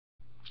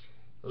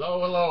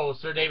Hello, hello,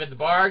 Sir David the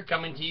Bard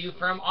coming to you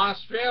from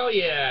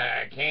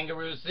Australia,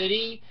 Kangaroo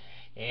City,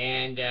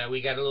 and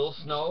we got a little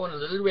snow and a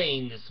little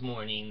rain this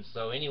morning.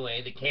 So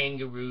anyway, the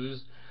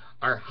kangaroos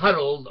are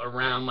huddled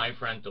around my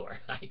front door.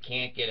 I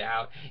can't get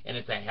out, and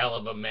it's a hell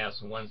of a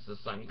mess. Once the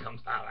sun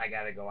comes out, I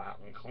got to go out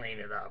and clean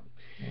it up.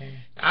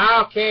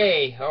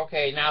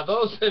 Okay, now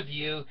those of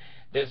you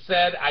that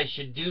said I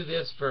should do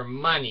this for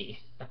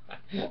money,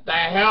 the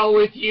hell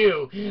with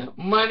you.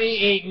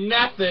 Money ain't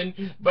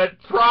nothing but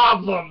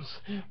problems.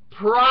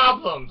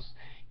 Problems.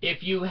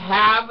 If you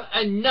have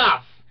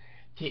enough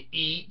to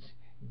eat,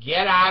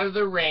 get out of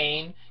the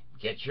rain,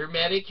 get your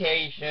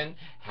medication,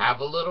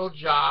 have a little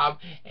job,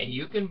 and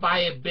you can buy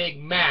a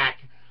Big Mac,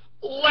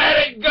 let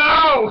it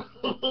go.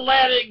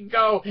 Let it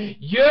go.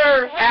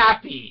 You're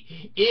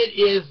happy. It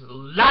is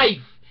life.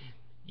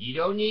 You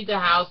don't need the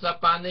house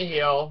up on the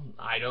hill.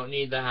 I don't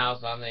need the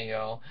house on the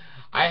hill.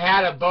 I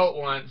had a boat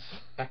once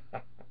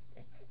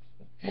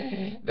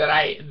that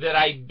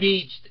I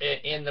beached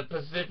in the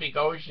Pacific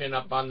Ocean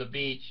up on the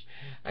beach.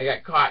 I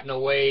got caught in a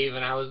wave,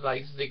 and I was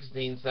like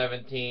 16,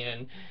 17,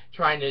 and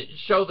trying to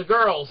show the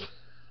girls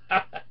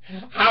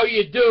how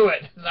you do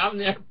it. I'm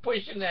there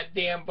pushing that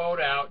damn boat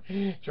out,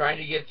 trying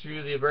to get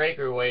through the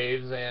breaker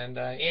waves, and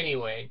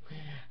anyway,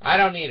 I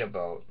don't need a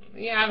boat.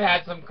 Yeah, I've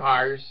had some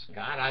cars.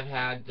 God, I've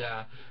had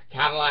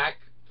Cadillac.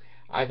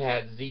 I've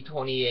had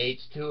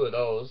Z28s, 2 of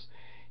those.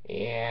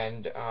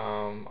 And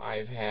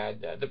I've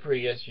had the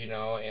Prius, you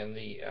know, and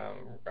the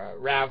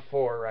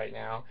RAV4 right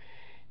now.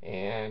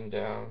 And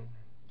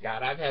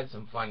God, I've had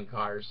some fun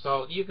cars.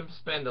 So you can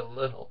spend a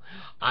little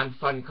on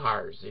fun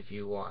cars if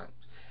you want.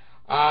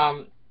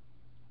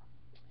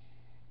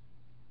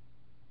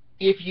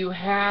 If you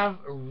have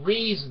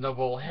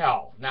reasonable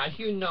health. Now,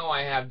 you know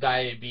I have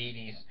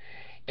diabetes.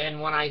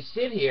 And when I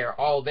sit here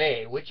all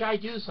day, which I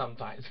do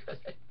sometimes,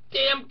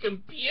 damn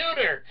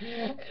computer.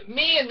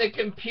 Me and the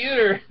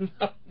computer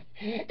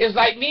is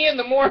like me and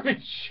the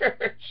Mormon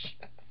church.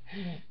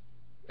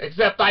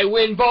 Except I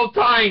win both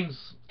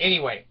times.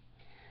 Anyway,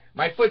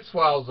 my foot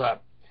swells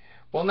up.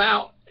 Well,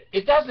 now,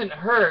 it doesn't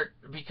hurt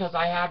because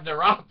I have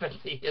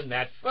neuropathy in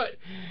that foot.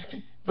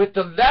 But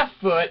the left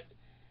foot,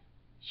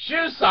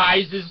 shoe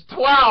size is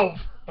 12.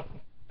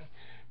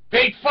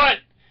 Big foot.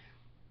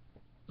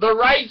 The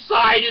right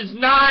side is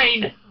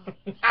 9.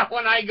 Now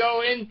when I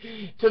go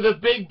into the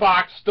big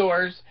box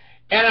stores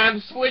and I'm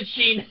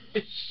switching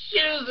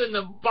shoes in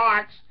the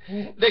box,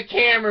 the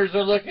cameras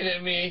are looking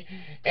at me,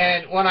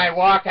 and when I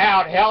walk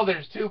out, hell,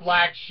 there's 2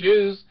 black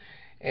shoes,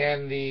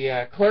 and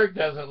the clerk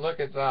doesn't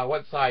look at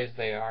what size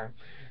they are.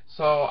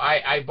 So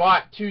I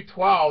bought 2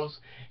 12s,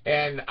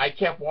 and I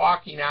kept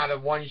walking out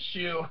of one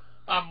shoe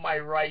on my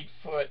right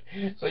foot.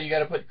 So you got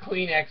to put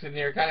Kleenex in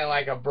there, kind of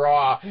like a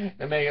bra,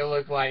 to make it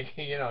look like,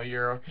 you know,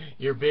 you're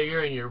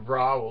bigger and your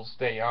bra will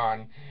stay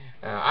on.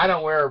 I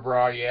don't wear a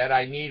bra yet.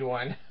 I need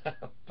one,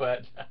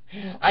 but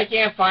I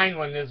can't find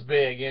one this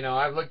big. You know,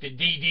 I've looked at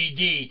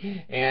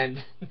DDD,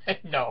 and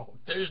no,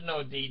 there's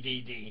no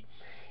DDD.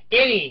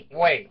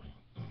 Anyway,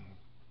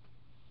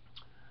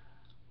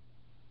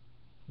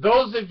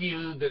 those of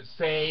you that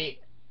say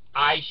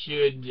I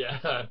should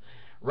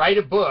write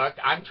a book,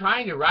 I'm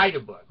trying to write a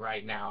book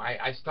right now.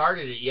 I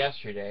started it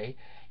yesterday,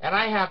 and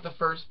I have the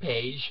first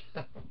page.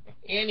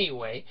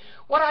 Anyway,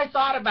 what I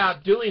thought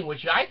about doing,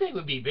 which I think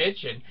would be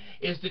bitchin',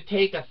 is to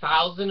take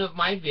 1,000 of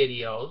my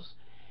videos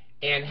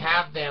and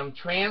have them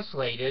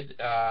translated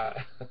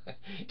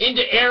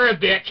into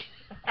Arabic.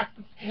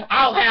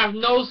 I'll have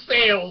no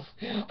sales.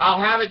 I'll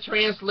have it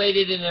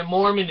translated into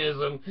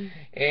Mormonism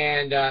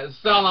and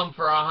sell them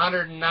for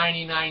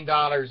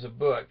 $199 a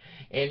book.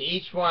 And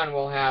each one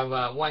will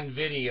have one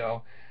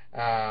video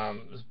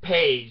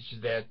page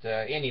that,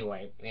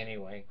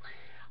 anyway.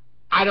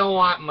 I don't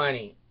want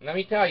money. Let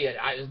me tell you,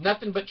 there's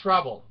nothing but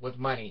trouble with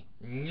money.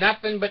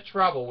 Nothing but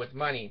trouble with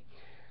money.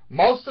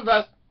 Most of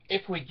us,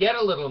 if we get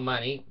a little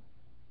money,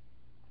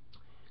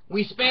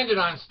 we spend it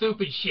on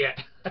stupid shit.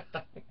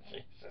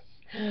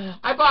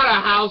 I bought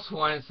a house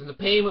once, and the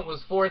payment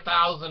was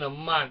 $4,000 a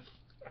month.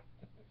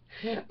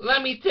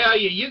 Let me tell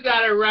you, you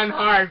got to run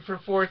hard for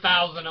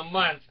 $4,000 a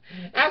month.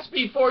 That's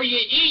before you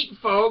eat,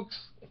 folks.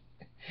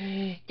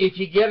 If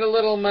you get a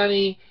little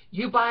money,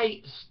 you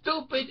buy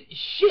stupid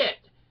shit,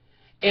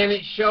 and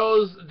it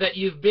shows that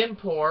you've been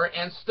poor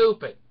and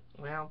stupid.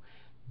 Well,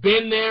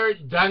 been there,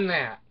 done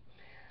that.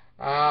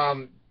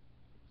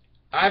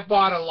 I've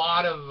bought a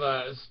lot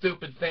of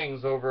stupid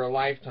things over a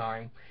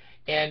lifetime,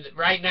 and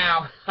right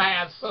now I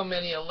have so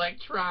many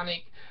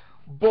electronic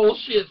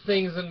bullshit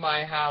things in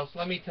my house.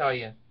 Let me tell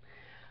you,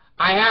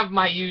 I have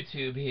my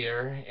YouTube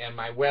here and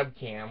my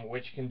webcam,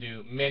 which can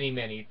do many,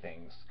 many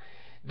things.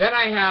 Then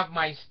I have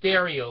my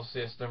stereo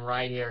system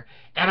right here,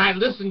 and I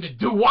listen to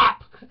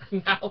doo-wop.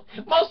 Now,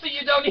 most of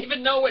you don't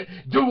even know what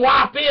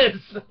doo-wop is,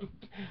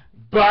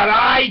 but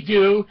I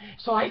do,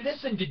 so I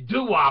listen to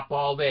doo-wop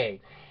all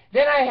day.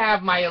 Then I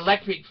have my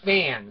electric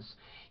fans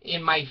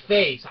in my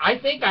face. I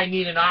think I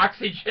need an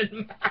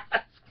oxygen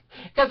mask,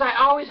 because I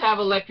always have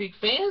electric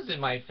fans in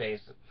my face.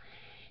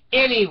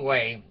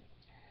 Anyway,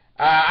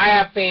 I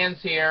have fans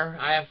here.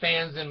 I have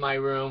fans in my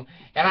room.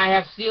 And I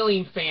have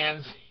ceiling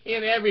fans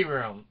in every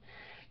room.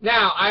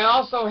 Now, I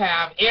also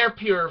have air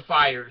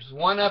purifiers,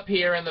 one up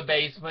here in the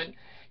basement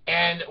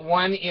and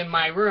one in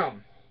my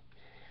room.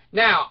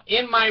 Now,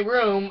 in my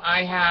room,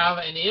 I have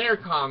an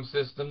intercom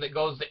system that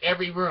goes to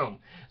every room,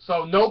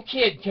 so no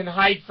kid can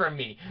hide from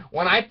me.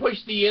 When I push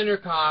the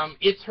intercom,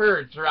 it's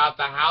heard throughout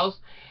the house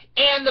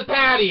and the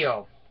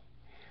patio.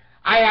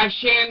 I have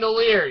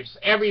chandeliers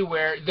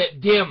everywhere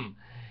that dim,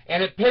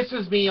 and it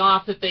pisses me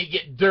off that they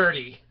get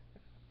dirty.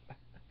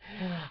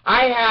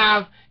 I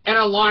have an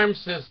alarm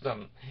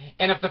system,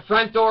 and if the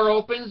front door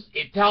opens,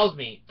 it tells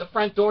me the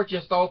front door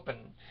just opened.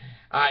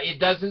 It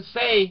doesn't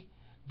say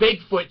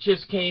Bigfoot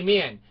just came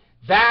in.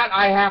 That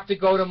I have to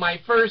go to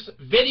my first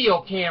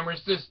video camera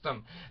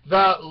system,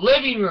 the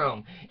living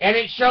room, and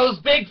it shows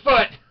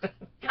Bigfoot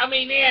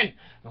coming in.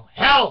 Oh,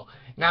 hell!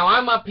 Now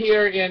I'm up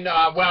here in,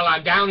 well,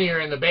 I'm down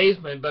here in the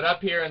basement, but up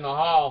here in the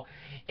hall,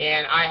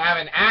 and I have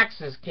an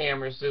access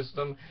camera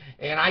system,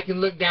 and I can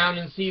look down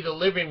and see the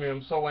living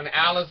room, so when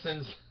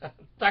Alison's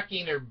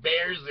tucking her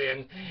bears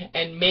in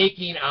and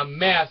making a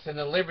mess in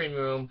the living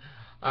room,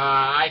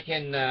 I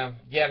can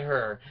get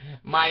her.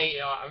 My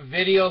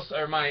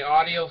my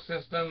audio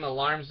system,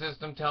 alarm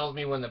system, tells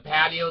me when the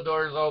patio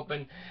door is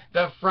open,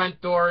 the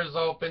front door is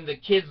open, the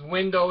kid's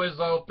window is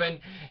open,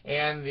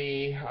 and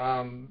the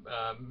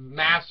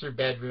master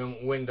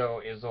bedroom window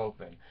is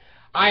open.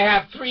 I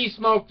have 3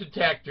 smoke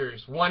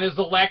detectors. One is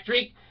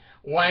electric,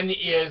 one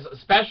is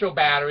special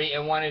battery,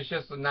 and one is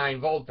just a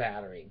 9-volt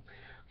battery.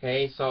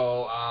 Okay,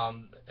 so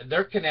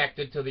they're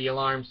connected to the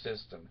alarm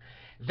system.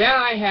 Then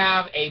I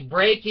have a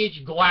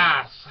breakage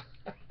glass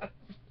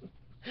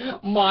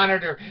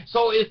monitor.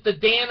 So if the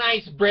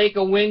Danites break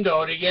a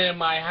window to get in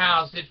my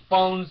house, it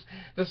phones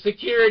the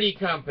security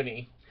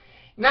company.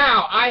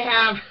 Now, I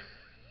have,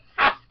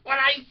 when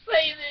I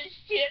say this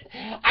shit,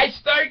 I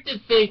start to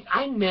think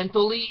I'm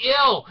mentally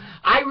ill.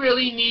 I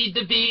really need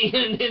to be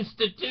in an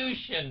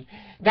institution.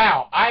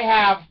 Now, I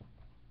have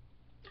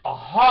a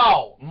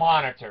hall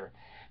monitor.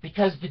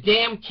 Because the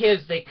damn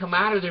kids, they come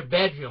out of their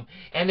bedroom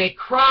and they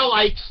crawl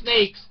like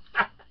snakes.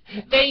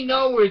 They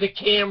know where the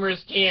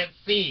cameras can't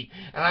see.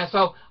 And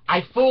so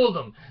I fooled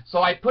them.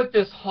 So I put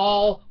this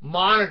hall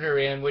monitor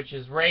in, which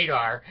is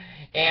radar.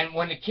 And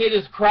when the kid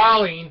is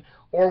crawling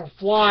or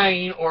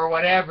flying or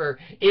whatever,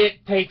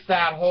 it takes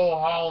that whole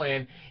hall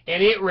in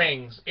and it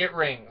rings. It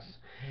rings.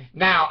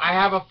 Now, I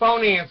have a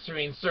phone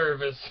answering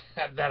service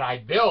that I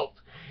built.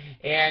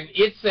 And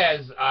it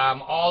says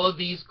all of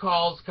these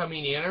calls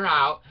coming in or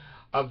out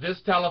of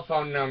this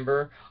telephone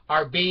number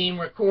are being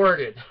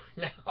recorded.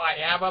 Now, I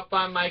have up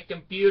on my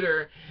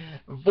computer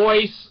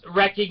voice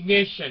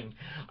recognition.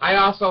 I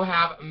also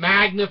have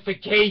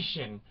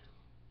magnification.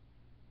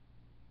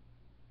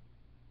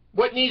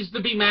 What needs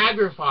to be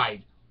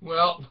magnified?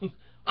 Well,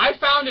 I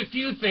found a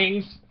few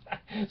things,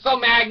 so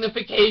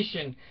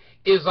magnification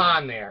is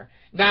on there.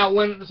 Now,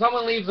 when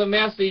someone leaves a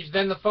message,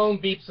 then the phone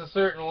beeps a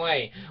certain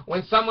way.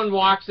 When someone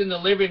walks in the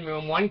living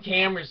room, one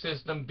camera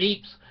system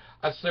beeps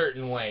a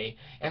certain way.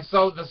 And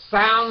so the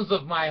sounds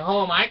of my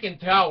home, I can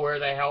tell where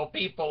the hell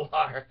people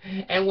are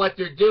and what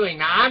they're doing.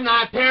 Now, I'm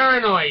not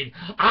paranoid.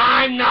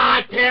 I'm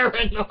not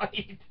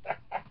paranoid.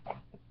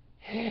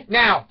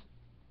 Now,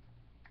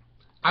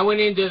 I went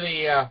into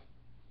the,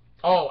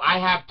 I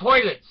have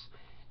toilets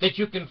that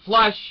you can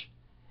flush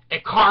a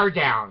car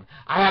down.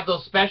 I have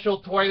those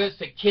special toilets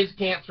that kids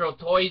can't throw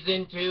toys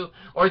into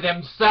or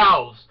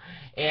themselves.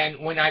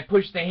 And when I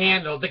push the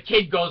handle, the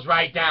kid goes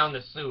right down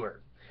the sewer.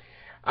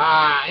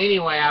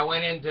 Anyway, I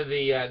went into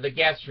the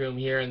guest room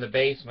here in the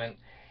basement,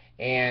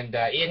 and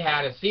it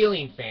had a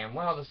ceiling fan.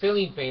 Well, the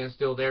ceiling fan's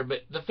still there,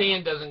 but the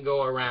fan doesn't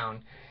go around.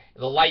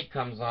 The light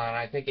comes on.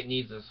 I think it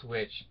needs a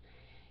switch.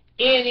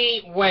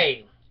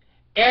 Anyway,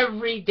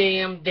 every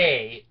damn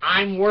day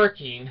I'm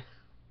working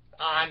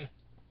on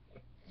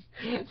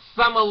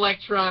some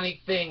electronic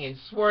thing and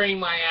swearing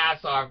my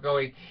ass off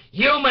going,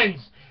 humans,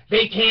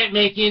 they can't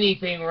make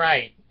anything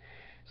right.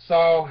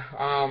 So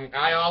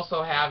I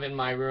also have in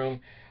my room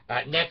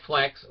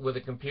Netflix with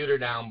a computer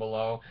down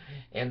below,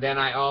 and then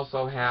I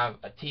also have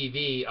a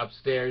TV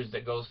upstairs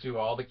that goes through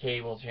all the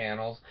cable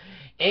channels,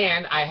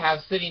 and I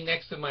have sitting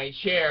next to my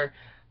chair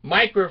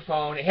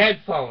microphone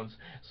headphones,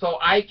 so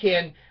I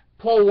can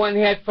pull one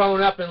headphone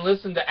up and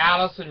listen to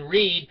Alison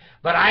read,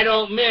 but I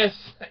don't miss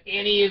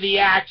any of the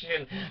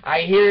action.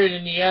 I hear it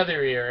in the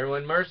other ear, and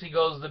when Mercy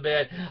goes to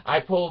bed, I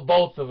pull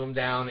both of them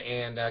down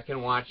and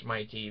can watch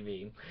my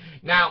TV.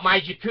 Now, my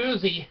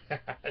jacuzzi,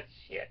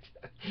 shit,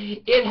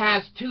 it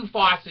has 2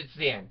 faucets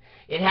in.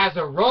 It has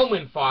a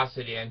Roman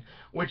faucet in,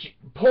 which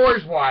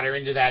pours water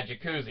into that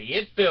jacuzzi.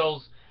 It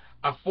fills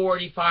a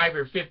 45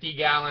 or 50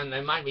 gallon,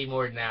 it might be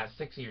more than that,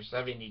 60 or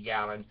 70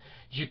 gallon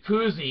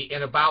jacuzzi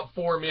in about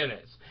 4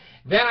 minutes.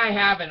 Then I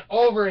have an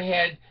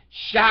overhead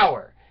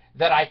shower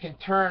that I can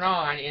turn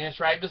on, and it's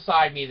right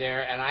beside me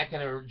there, and I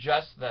can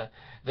adjust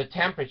the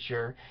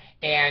temperature,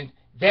 and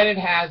then it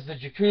has the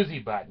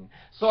jacuzzi button.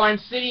 So I'm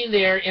sitting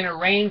there in a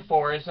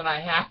rainforest, and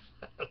I have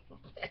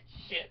that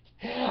shit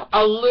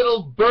a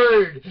little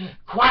bird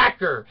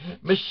quacker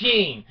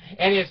machine,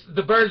 and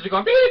the birds are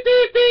going beep,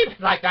 beep, beep,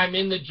 like I'm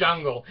in the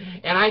jungle.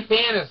 And I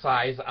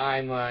fantasize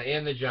I'm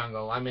in the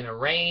jungle. I'm in a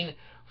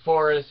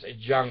rainforest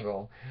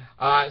jungle.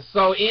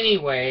 So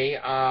anyway,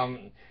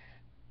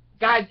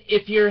 God,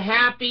 if you're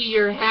happy,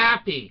 you're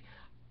happy.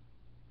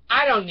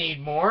 I don't need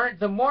more.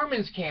 The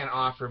Mormons can't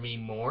offer me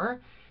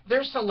more.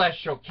 Their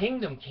celestial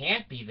kingdom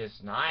can't be this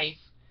nice.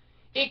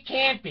 It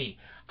can't be.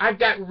 I've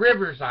got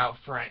rivers out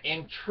front,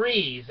 and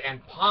trees,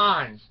 and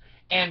ponds,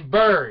 and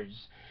birds,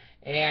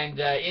 and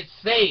it's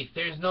safe.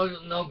 There's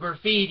no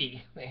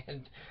graffiti,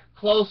 and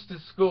close to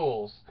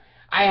schools.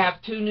 I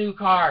have 2 new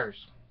cars.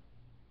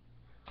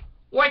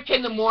 What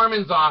can the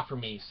Mormons offer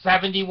me?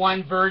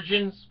 71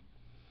 virgins?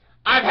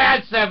 I've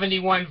had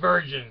 71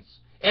 virgins.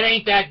 It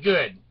ain't that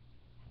good.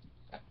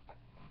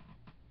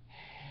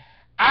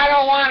 I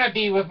don't want to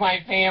be with my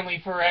family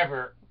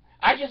forever.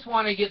 I just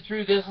want to get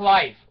through this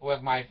life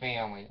with my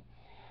family.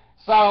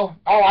 So,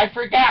 oh, I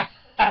forgot.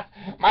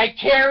 My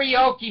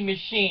karaoke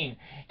machine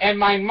and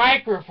my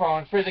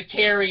microphone for the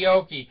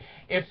karaoke.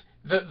 If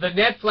the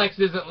Netflix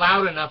isn't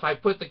loud enough, I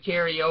put the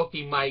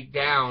karaoke mic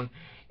down,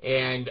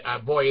 and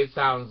boy, it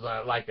sounds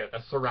like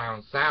a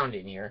surround sound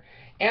in here.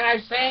 And I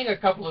sang a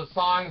couple of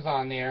songs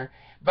on there,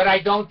 but I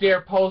don't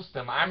dare post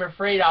them. I'm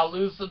afraid I'll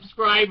lose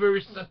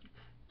subscribers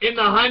in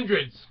the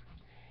hundreds.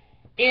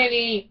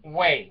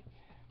 Anyway,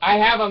 I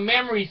have a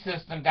memory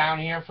system down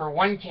here for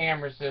one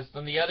camera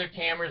system. The other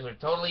cameras are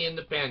totally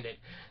independent.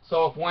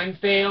 So if one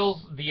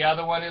fails, the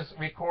other one is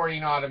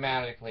recording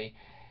automatically.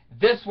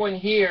 This one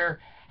here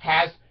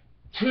has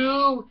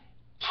 2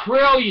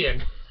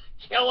 trillion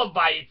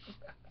kilobytes.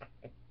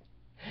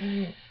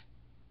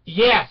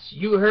 Yes,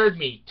 you heard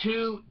me.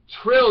 2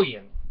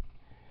 trillion.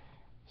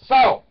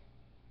 So,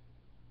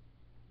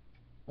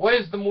 what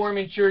is the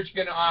Mormon Church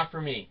going to offer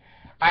me?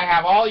 I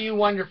have all you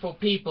wonderful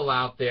people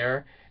out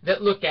there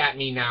that look at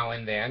me now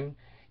and then,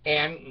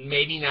 and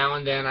maybe now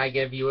and then I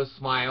give you a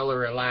smile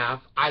or a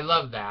laugh. I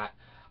love that.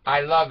 I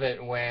love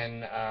it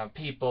when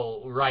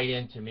people write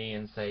into me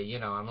and say, you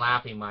know, I'm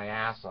laughing my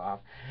ass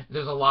off.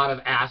 There's a lot of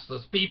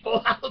assless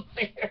people out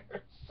there.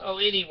 So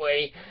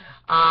anyway,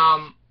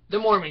 the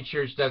Mormon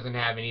Church doesn't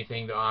have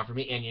anything to offer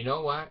me, and you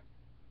know what?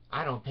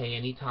 I don't pay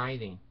any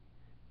tithing,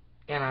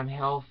 and I'm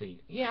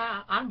healthy.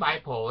 Yeah, I'm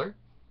bipolar.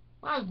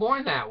 I was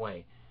born that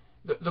way.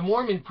 The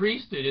Mormon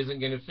priesthood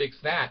isn't going to fix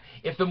that.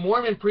 If the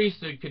Mormon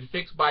priesthood could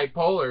fix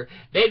bipolar,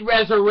 they'd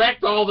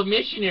resurrect all the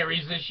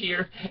missionaries this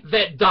year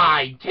that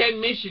died. 10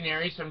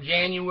 missionaries from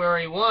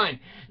January 1.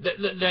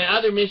 The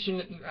other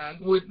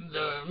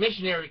the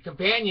missionary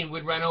companion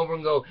would run over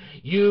and go,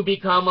 "You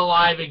become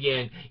alive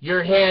again.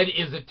 Your head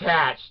is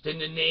attached in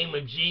the name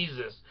of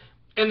Jesus."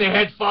 And the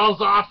head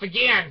falls off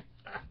again.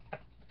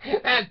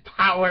 That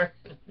power.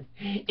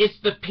 It's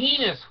the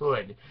penis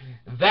hood.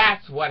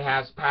 That's what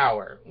has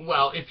power.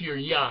 Well, if you're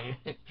young.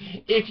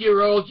 If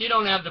you're old, you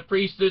don't have the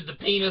priesthood, the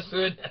penis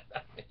hood.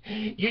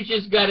 You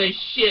just got a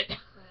shit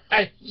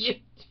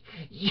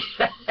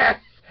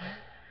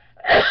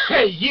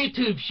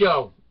YouTube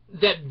show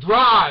that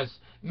draws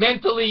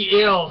mentally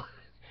ill,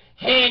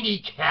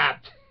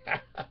 handicapped,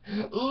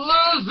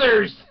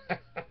 losers.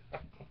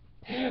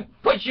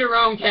 Put your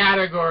own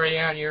category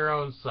on your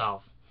own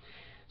self.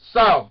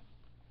 So,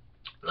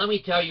 let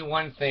me tell you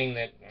one thing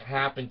that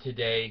happened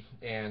today,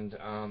 and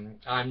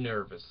I'm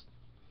nervous.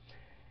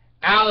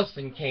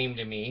 Alison came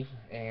to me,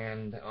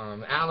 and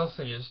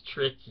Alison is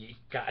tricky.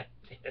 God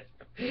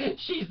damn.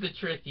 She's the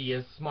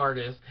trickiest,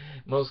 smartest,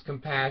 most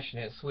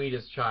compassionate,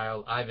 sweetest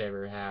child I've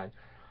ever had.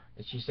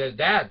 And she said,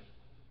 "Dad,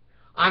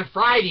 on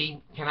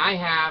Friday, can I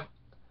have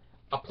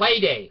a play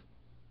day?"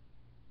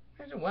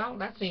 I said, "Well,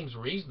 that seems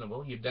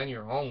reasonable. You've done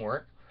your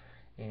homework,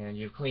 and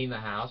you've cleaned the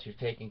house, you've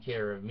taken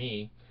care of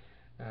me.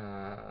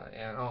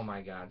 And oh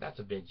my God, that's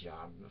a big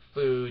job.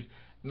 Food,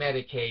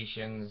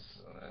 medications,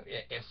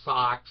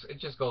 socks, it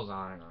just goes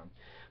on and on."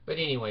 But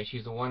anyway,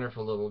 she's a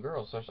wonderful little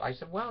girl. So I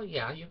said, "Well,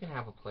 yeah, you can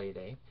have a play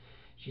day."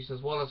 She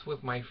says, "Well, it's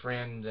with my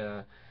friend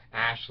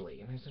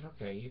Ashley." And I said,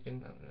 "Okay, you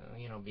can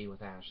be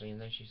with Ashley." And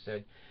then she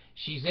said,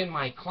 "She's in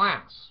my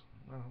class."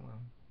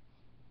 Well,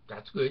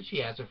 that's good. She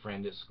has a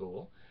friend at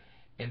school.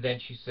 And then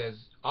she says,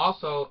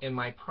 "Also in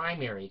my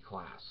primary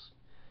class."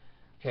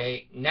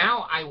 Okay,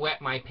 now I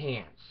wet my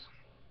pants.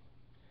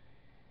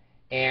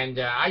 And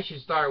I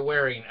should start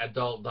wearing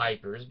adult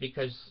diapers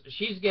because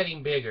she's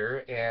getting bigger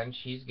and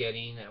she's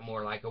getting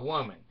more like a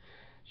woman.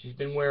 She's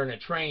been wearing a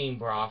training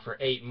bra for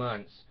 8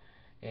 months,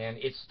 and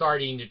it's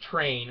starting to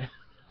train.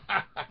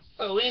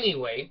 So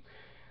anyway,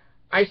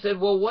 I said,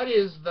 "Well, what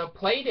is the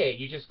play date?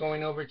 You just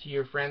going over to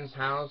your friend's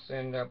house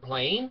and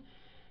playing?"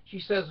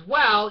 She says,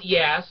 "Well,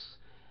 yes,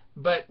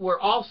 but we're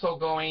also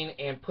going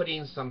and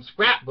putting some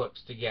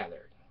scrapbooks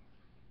together."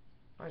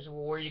 I said,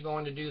 "Well, where are you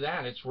going to do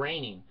that? It's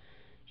raining."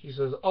 She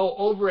says, "Oh,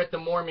 over at the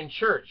Mormon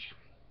Church."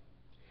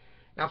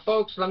 Now,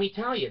 folks, let me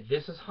tell you,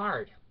 this is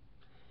hard.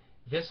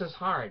 This is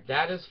hard.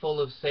 That is full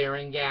of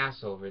sarin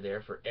gas over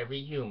there for every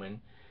human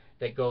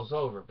that goes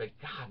over. But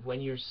God, when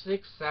you're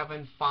 6,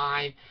 7,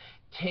 5,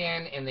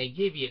 10, and they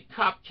give you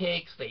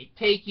cupcakes, they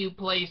take you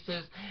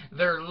places,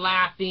 they're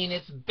laughing,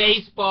 it's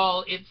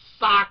baseball, it's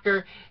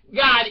soccer.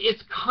 God,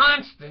 it's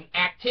constant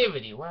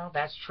activity. Well,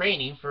 that's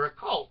training for a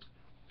cult.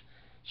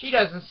 She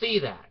doesn't see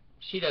that.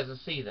 She doesn't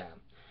see that.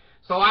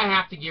 So I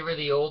have to give her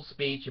the old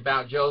speech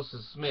about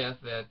Joseph Smith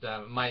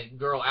that my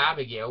girl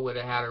Abigail would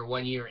have had her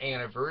 1-year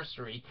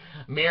anniversary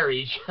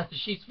marriage.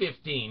 She's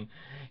 15.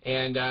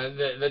 And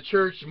the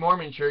church,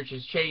 Mormon church,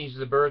 has changed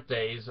the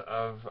birthdays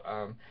of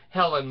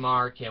Helen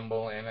Mar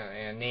Kimball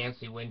and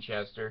Nancy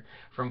Winchester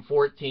from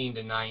 14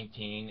 to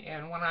 19.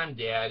 And when I'm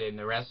dead and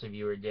the rest of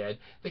you are dead,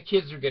 the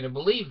kids are going to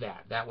believe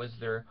that. That was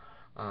their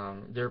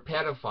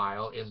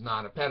pedophile is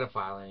not a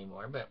pedophile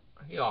anymore, but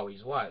he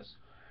always was.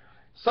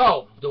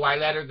 So, do I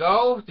let her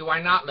go? Do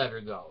I not let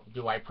her go?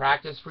 Do I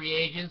practice free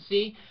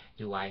agency?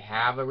 Do I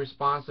have a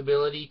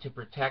responsibility to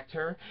protect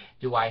her?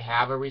 Do I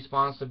have a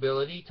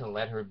responsibility to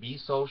let her be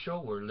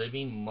social? We're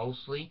living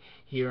mostly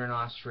here in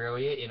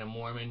Australia in a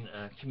Mormon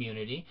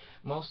community.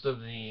 Most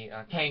of the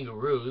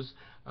kangaroos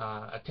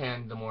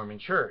attend the Mormon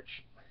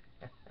church.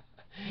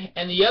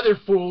 And the other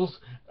fools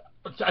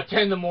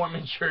attend the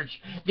Mormon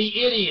church.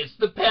 The idiots,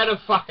 the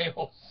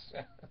pedophiles.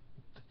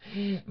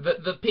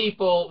 The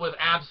people with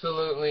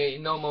absolutely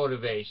no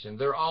motivation.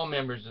 They're all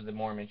members of the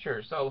Mormon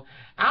church. So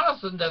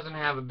Alison doesn't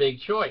have a big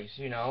choice.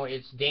 You know,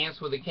 it's dance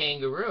with a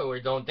kangaroo or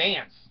don't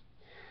dance.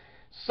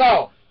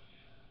 So,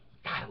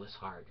 God, it was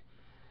hard.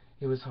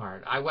 It was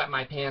hard. I wet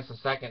my pants a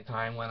second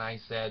time when I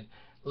said,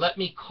 let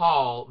me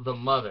call the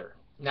mother.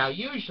 Now,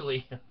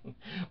 usually,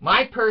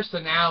 my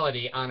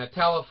personality on a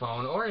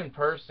telephone or in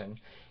person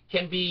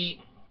can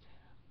be,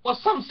 well,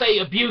 some say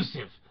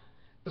abusive.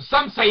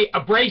 Some say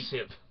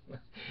abrasive.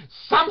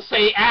 Some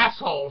say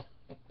asshole.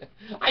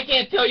 I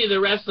can't tell you the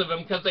rest of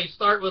them because they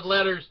start with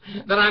letters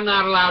that I'm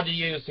not allowed to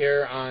use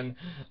here on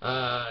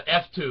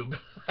F-Tube.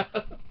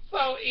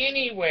 So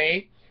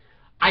anyway,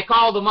 I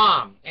called the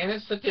mom, and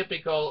it's the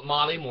typical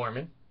Molly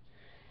Mormon.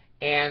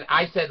 And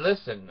I said,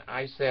 listen,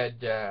 I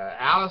said,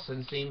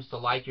 Alison seems to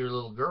like your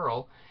little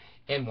girl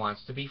and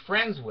wants to be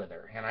friends with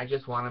her. And I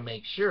just want to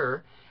make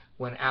sure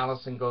when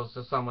Alison goes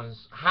to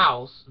someone's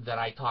house that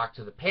I talk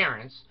to the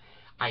parents.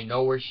 I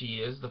know where she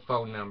is, the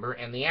phone number,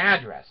 and the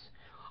address.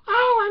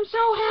 Oh, I'm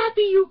so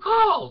happy you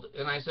called.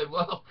 And I said,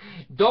 well,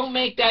 don't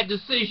make that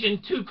decision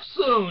too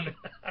soon.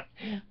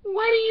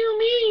 What do you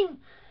mean?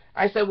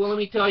 I said, well, let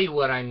me tell you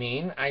what I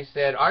mean. I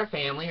said, our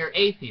family are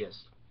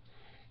atheists.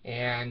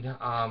 And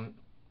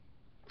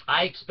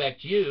I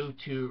expect you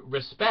to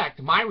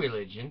respect my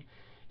religion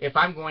if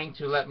I'm going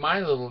to let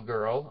my little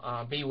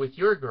girl be with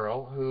your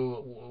girl,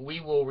 who we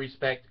will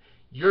respect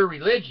your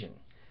religion.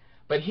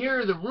 But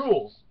here are the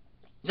rules.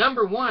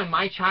 Number one,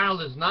 my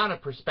child is not a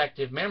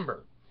prospective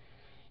member.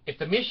 If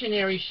the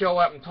missionaries show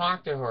up and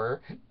talk to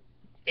her,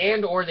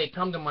 and or they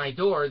come to my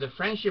door, the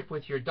friendship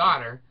with your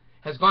daughter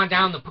has gone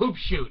down the poop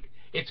chute.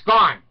 It's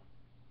gone.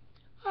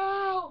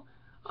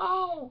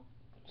 Oh.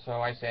 So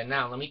I said,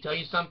 now let me tell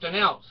you something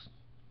else.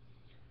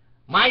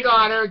 My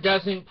daughter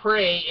doesn't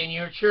pray in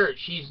your church.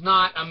 She's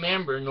not a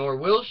member, nor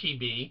will she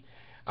be,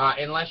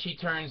 unless she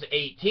turns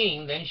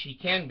 18. Then she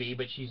can be,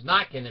 but she's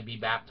not going to be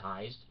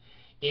baptized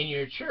in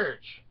your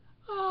church.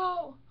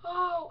 Oh.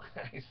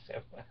 I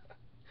said,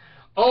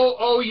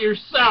 oh,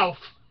 yourself.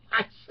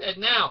 I said,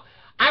 now,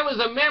 I was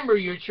a member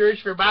of your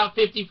church for about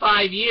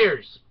 55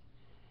 years.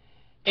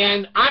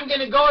 And I'm going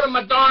to go to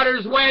my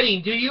daughter's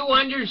wedding. Do you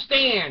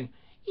understand?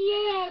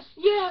 Yes.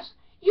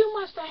 You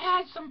must have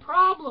had some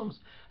problems.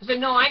 I said,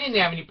 no, I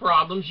didn't have any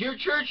problems. Your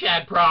church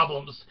had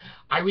problems.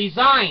 I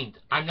resigned.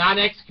 I'm not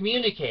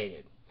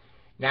excommunicated.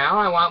 Now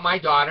I want my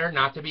daughter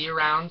not to be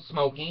around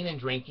smoking and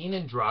drinking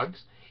and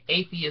drugs.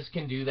 Atheists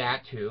can do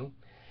that too.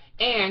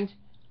 And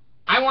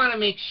I want to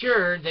make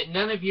sure that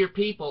none of your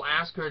people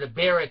ask her to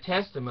bear a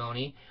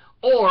testimony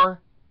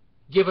or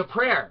give a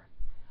prayer.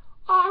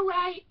 All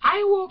right,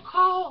 I will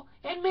call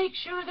and make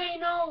sure they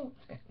know.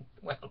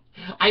 Well,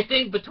 I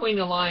think between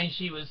the lines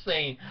she was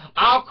saying,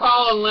 I'll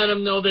call and let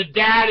him know that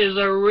Dad is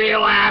a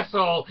real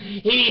asshole.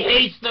 He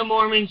hates the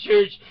Mormon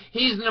church.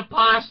 He's an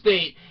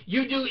apostate.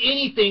 You do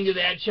anything to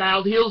that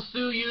child, he'll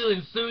sue you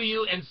and sue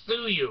you and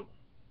sue you.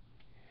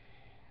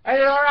 I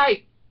said, all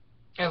right,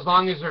 as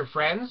long as they're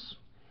friends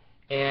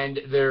and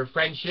their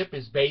friendship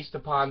is based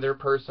upon their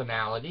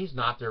personalities,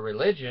 not their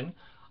religion,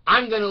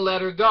 I'm going to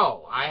let her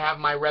go. I have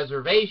my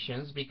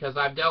reservations because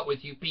I've dealt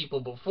with you people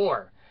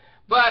before.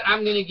 But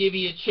I'm going to give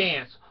you a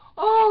chance.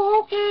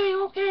 Oh,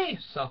 okay.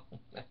 So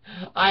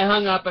I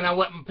hung up and I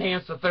wet my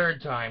pants the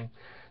third time.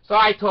 So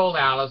I told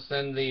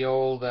Alison the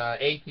old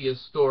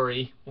atheist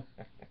story.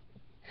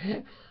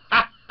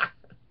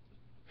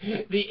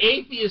 The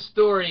atheist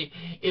story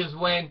is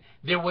when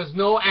there was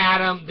no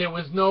Adam, there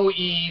was no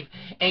Eve,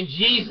 and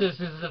Jesus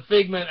is the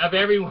figment of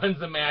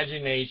everyone's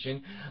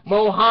imagination.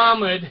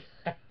 Mohammed,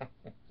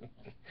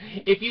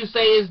 if you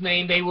say his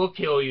name, they will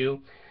kill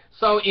you.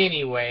 So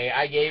anyway,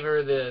 I gave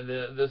her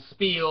the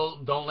spiel,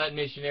 don't let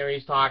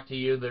missionaries talk to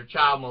you, they're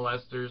child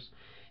molesters,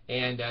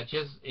 and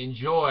just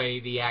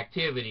enjoy the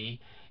activity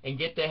and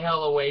get the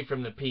hell away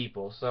from the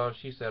people. So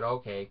she said,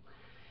 okay.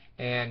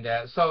 And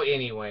so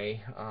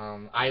anyway,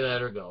 I let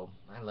her go.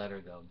 I let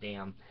her go.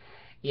 Damn.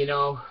 You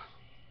know,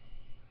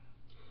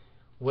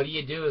 what do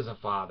you do as a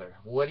father?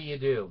 What do you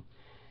do?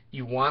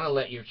 You want to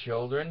let your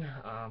children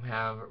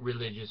have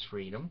religious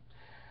freedom,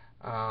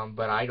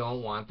 but I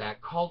don't want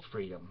that cult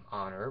freedom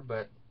on her.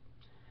 But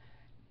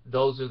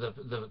those are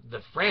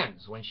the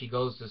friends. When she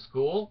goes to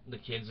school, the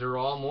kids are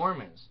all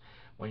Mormons.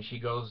 When she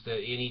goes to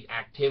any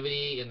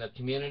activity in the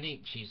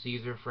community, she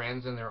sees her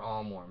friends and they're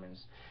all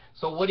Mormons.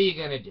 So what are you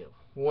going to do?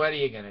 What are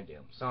you going to do?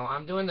 So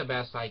I'm doing the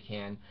best I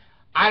can.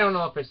 I don't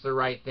know if it's the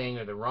right thing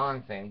or the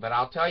wrong thing, but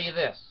I'll tell you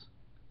this.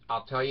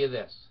 I'll tell you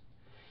this.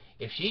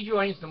 If she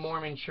joins the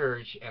Mormon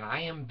church and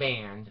I am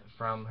banned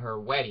from her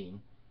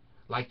wedding,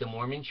 like the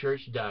Mormon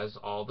church does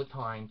all the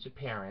time to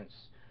parents,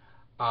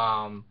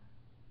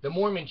 the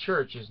Mormon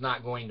church is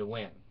not going to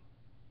win.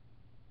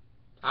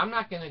 I'm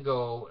not going to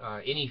go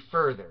any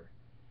further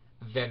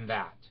than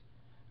that,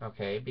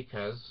 okay,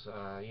 because,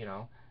 you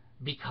know,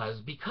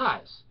 because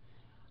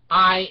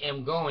I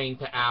am going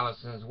to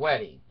Alison's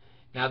wedding.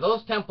 Now,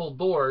 those temple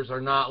doors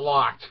are not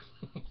locked.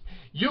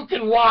 You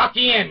can walk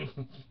in,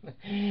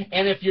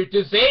 and if you're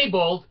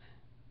disabled,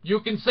 you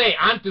can say,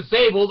 I'm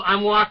disabled,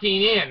 I'm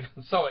walking in.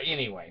 So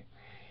anyway,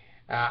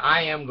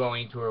 I am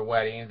going to her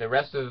wedding. The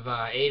rest of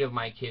 8 of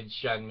my kids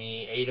shunned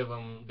me. 8 of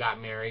them got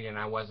married, and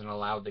I wasn't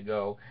allowed to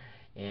go.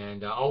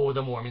 And, oh,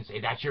 the Mormons say,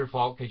 that's your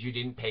fault because you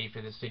didn't pay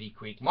for the City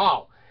Creek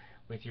Mall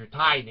with your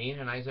tithing.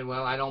 And I said,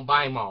 well, I don't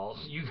buy malls.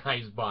 You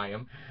guys buy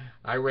them.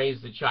 I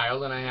raised the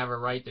child, and I have a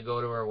right to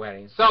go to her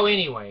wedding. So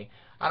anyway,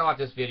 I don't want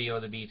this video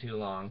to be too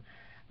long.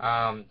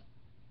 I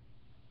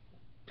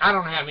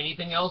don't have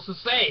anything else to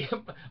say.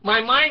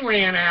 My mind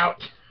ran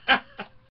out.